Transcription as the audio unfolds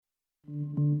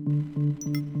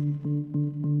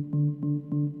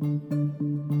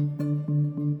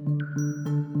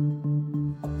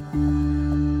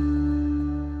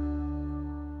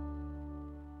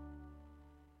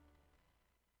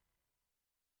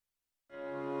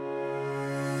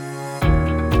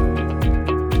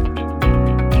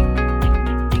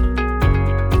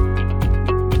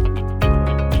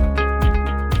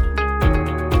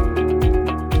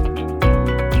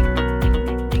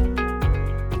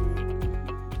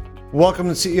Welcome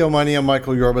to CEO Money. I'm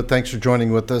Michael Yorba. Thanks for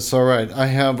joining with us. All right, I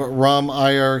have Ram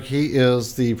Iyer. He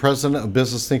is the president of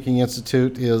Business Thinking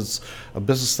Institute. He is a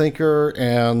business thinker,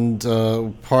 and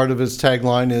part of his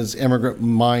tagline is immigrant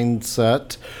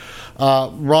mindset.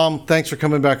 Ram, thanks for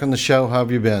coming back on the show. How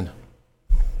have you been?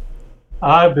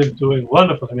 I've been doing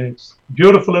wonderful. I mean, it's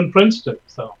beautiful in Princeton,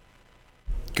 so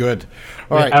good.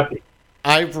 All right. Happy.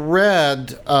 I've read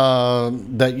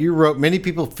that you wrote, many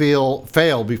people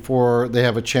fail before they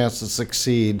have a chance to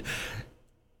succeed.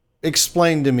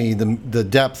 Explain to me the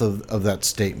depth of that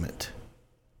statement.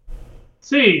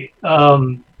 See,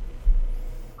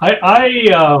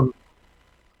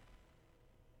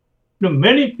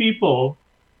 many people,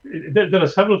 there are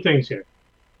several things here.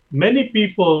 Many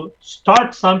people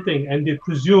start something and they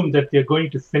presume that they're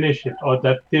going to finish it or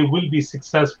that they will be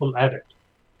successful at it.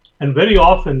 And very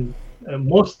often,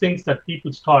 most things that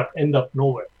people start end up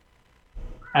nowhere.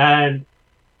 And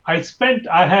I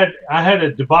had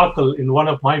a debacle in one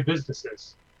of my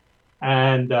businesses,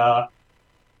 and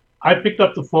I picked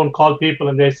up the phone, called people,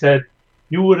 and they said,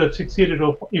 "You would have succeeded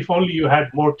if only you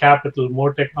had more capital,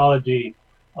 more technology,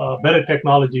 better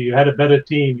technology. You had a better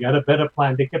team, you had a better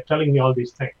plan." They kept telling me all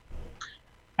these things,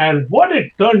 and what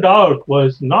it turned out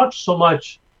was not so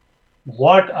much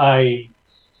what I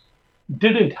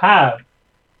didn't have,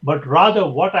 but rather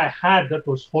what I had that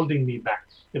was holding me back,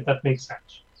 if that makes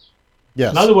sense.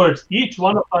 Yes. In other words, each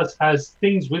one of us has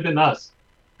things within us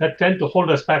that tend to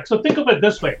hold us back. So think of it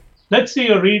this way. Let's say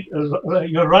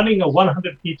you're running a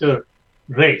 100-meter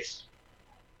race,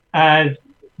 and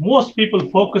most people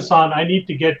focus on, I need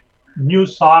to get new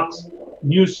socks,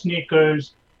 new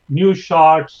sneakers, new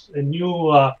shorts, a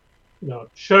new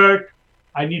shirt.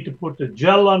 I need to put a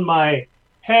gel on my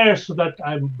hair so that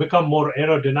I become more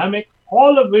aerodynamic.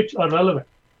 All of which are relevant,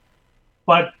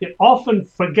 but they often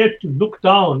forget to look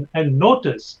down and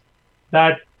notice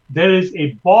that there is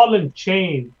a ball and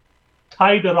chain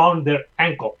tied around their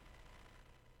ankle.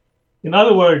 In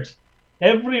other words,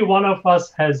 every one of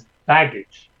us has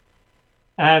baggage,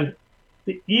 and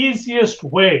the easiest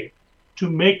way to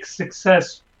make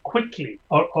success quickly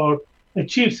or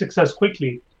achieve success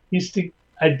quickly is to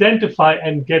identify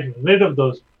and get rid of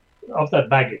that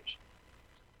baggage.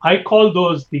 I call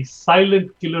those the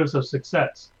silent killers of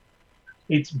success.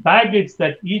 It's baggage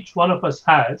that each one of us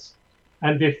has,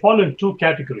 and they fall in two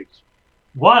categories.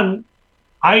 One,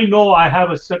 I know I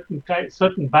have a certain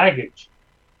baggage,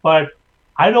 but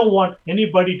I don't want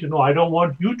anybody to know. I don't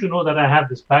want you to know that I have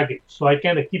this baggage, so I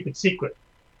kind of keep it secret.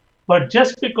 But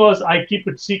just because I keep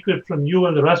it secret from you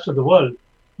and the rest of the world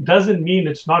doesn't mean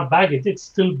it's not baggage. It's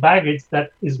still baggage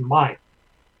that is mine.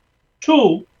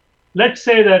 Two, let's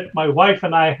say that my wife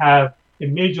and I have a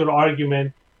major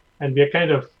argument and we're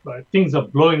kind of, things are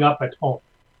blowing up at home.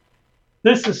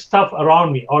 This is stuff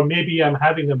around me, or maybe I'm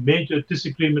having a major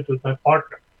disagreement with my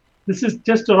partner. This is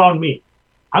just around me.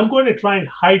 I'm going to try and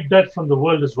hide that from the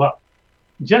world as well.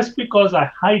 Just because I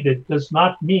hide it does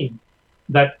not mean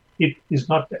that it is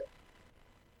not there.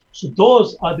 So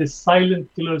those are the silent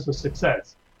killers of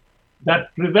success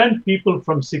that prevent people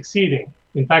from succeeding.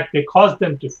 In fact, they cause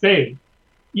them to fail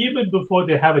even before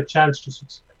they have a chance to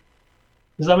succeed.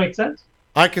 Does that make sense?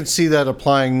 I can see that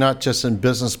applying not just in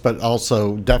business, but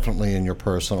also definitely in your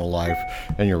personal life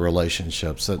and your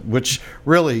relationships, which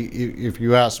really, if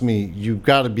you ask me, you've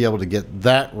got to be able to get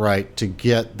that right to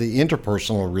get the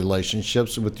interpersonal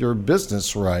relationships with your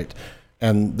business right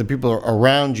and the people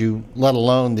around you, let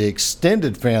alone the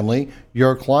extended family,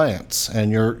 your clients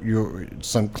and your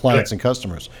some clients and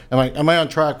customers. Am I on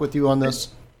track with you on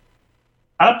this?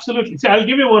 Absolutely. See, I'll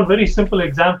give you one very simple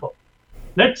example.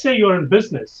 Let's say you're in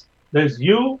business. There's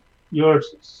you, your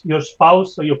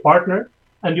spouse or your partner,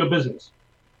 and your business.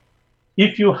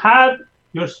 If you have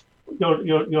your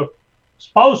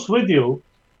spouse with you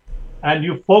and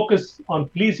you focus on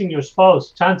pleasing your spouse,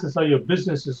 chances are your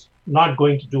business is not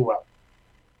going to do well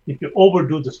if you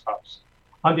overdo the spouse.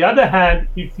 On the other hand,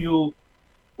 if you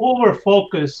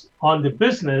over-focus on the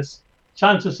business,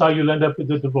 chances are you'll end up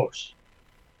with a divorce.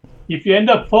 If you end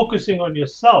up focusing on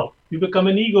yourself, you become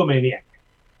an egomaniac.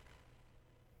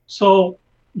 So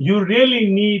you really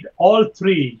need all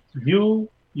three, you,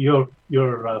 your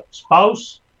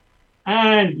spouse,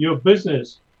 and your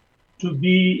business to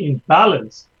be in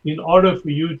balance in order for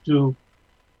you to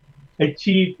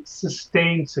achieve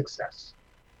sustained success.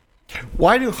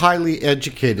 Why do highly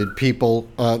educated people,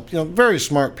 very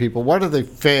smart people, why do they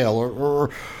fail, or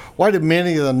why do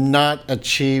many of them not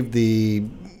achieve the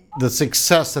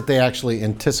success that they actually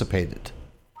anticipated?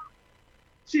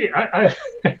 See,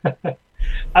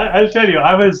 I'll tell you,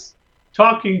 I was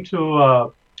talking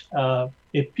to a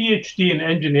PhD in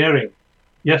engineering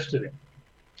yesterday.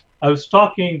 I was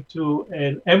talking to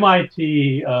an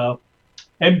MIT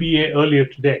MBA earlier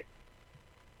today.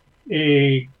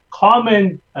 A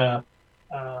common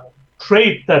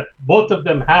trait that both of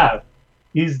them have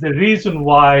is the reason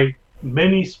why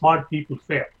many smart people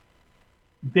fail.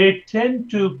 They tend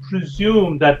to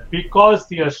presume that because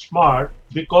they are smart,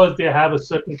 because they have a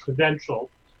certain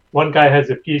credential, one guy has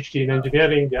a PhD in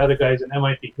engineering, the other guy is an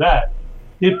MIT grad,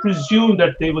 they presume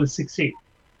that they will succeed.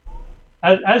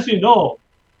 As you know,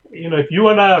 if you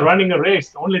and I are running a race,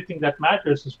 the only thing that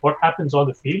matters is what happens on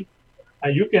the field.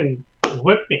 And you can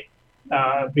whip me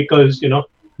because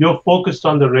you're focused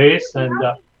on the race and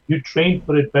you train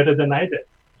for it better than I did.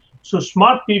 So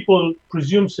smart people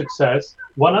presume success.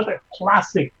 One other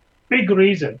classic big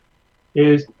reason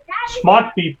is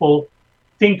smart people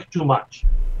think too much.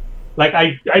 Like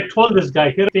I told this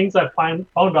guy, here are things I found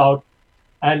out,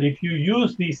 and if you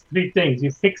use these three things,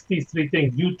 you fix these three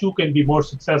things, you too can be more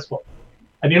successful.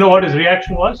 And you know what his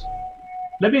reaction was?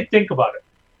 Let me think about it.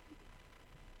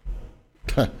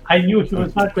 I knew he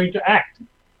was not going to act.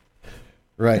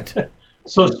 Right.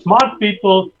 So smart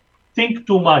people think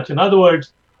too much. In other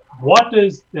words, what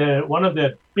is one of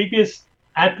their biggest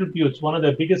attributes, one of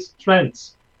their biggest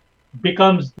strengths,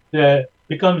 becomes their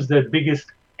biggest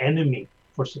enemy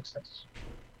for success.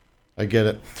 I get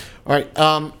it. All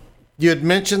right. You had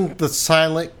mentioned the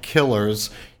silent killers.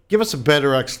 Give us a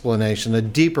better explanation, a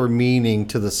deeper meaning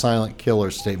to the silent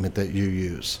killer statement that you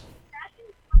use.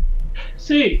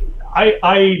 See,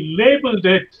 I labeled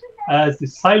it as the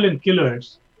silent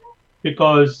killers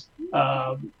because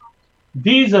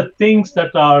these are things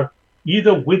that are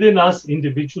either within us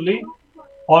individually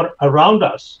or around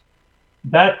us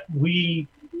that we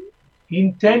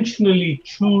intentionally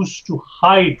choose to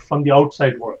hide from the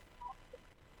outside world.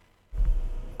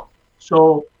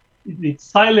 So it's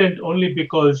silent only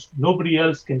because nobody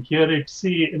else can hear it,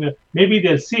 see it. Maybe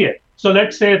they'll see it. So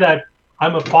let's say that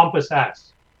I'm a pompous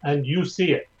ass and you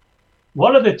see it.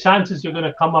 What are the chances you're going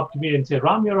to come up to me and say,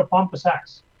 Ram, you're a pompous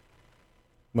ass?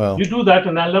 Well, you do that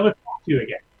and I'll never talk to you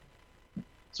again.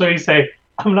 So you say,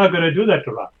 I'm not going to do that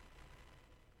to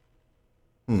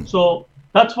Ram. So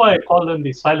that's why I call them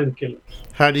the silent killers.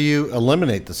 How do you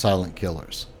eliminate the silent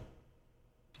killers?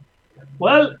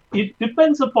 Well, it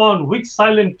depends upon which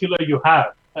silent killer you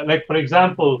have. Like, for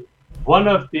example,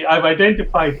 I've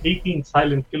identified 18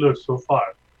 silent killers so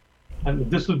far. And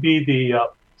this will be the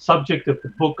subject of the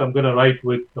book I'm going to write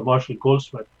with Marshall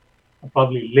Goldsmith,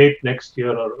 probably late next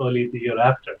year or early the year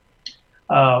after.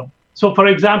 So, for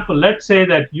example, let's say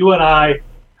that you and I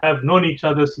have known each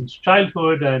other since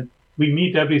childhood and we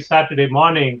meet every Saturday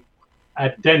morning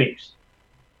at Denny's.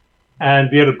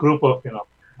 And we are a group of,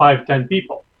 5, 10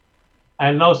 people.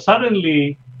 And now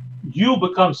suddenly you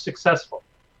become successful.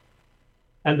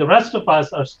 And the rest of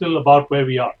us are still about where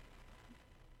we are.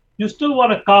 You still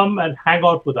want to come and hang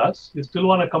out with us. You still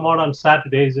want to come out on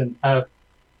Saturdays and have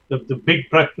the big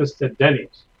breakfast at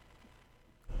Denny's.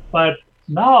 But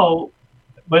now,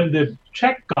 when the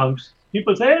check comes,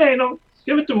 people say, hey,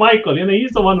 give it to Michael.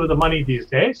 He's the one with the money these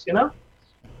days,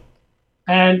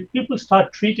 And people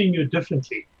start treating you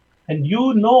differently. And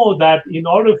you know that in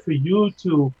order for you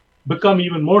to become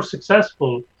even more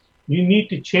successful, you need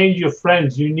to change your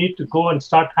friends. You need to go and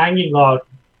start hanging out,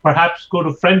 perhaps go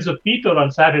to Friends of Peter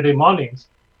on Saturday mornings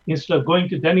instead of going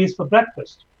to Denny's for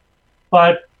breakfast.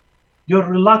 But you're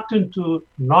reluctant to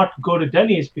not go to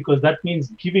Denny's because that means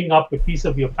giving up a piece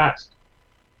of your past.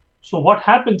 So what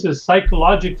happens is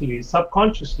psychologically,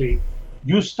 subconsciously,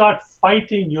 you start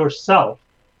fighting yourself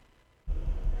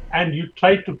and you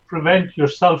try to prevent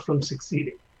yourself from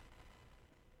succeeding.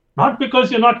 Not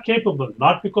because you're not capable,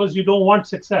 not because you don't want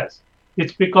success.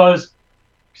 It's because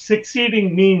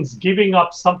succeeding means giving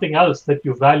up something else that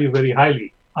you value very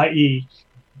highly, i.e.,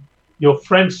 your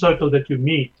friend circle that you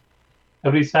meet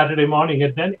every Saturday morning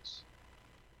at Denny's.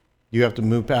 You have to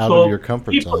move out of your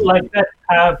comfort zone. People like that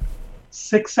have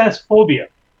success phobia.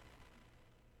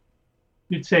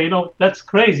 You'd say, that's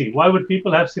crazy. Why would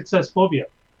people have success phobia?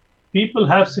 People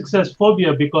have success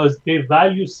phobia because they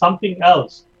value something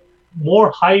else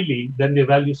more highly than they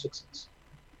value success.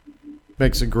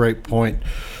 Makes a great point.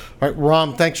 All right,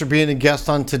 Ram, thanks for being a guest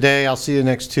on today. I'll see you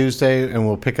next Tuesday, and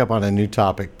we'll pick up on a new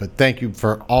topic. But thank you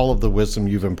for all of the wisdom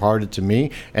you've imparted to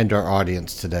me and our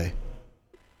audience today.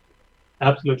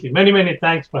 Absolutely. Many, many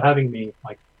thanks for having me,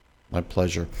 Mike. My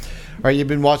pleasure. All right, you've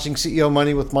been watching CEO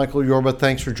Money with Michael Yorba.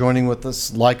 Thanks for joining with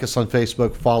us. Like us on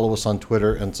Facebook, follow us on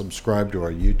Twitter, and subscribe to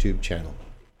our YouTube channel.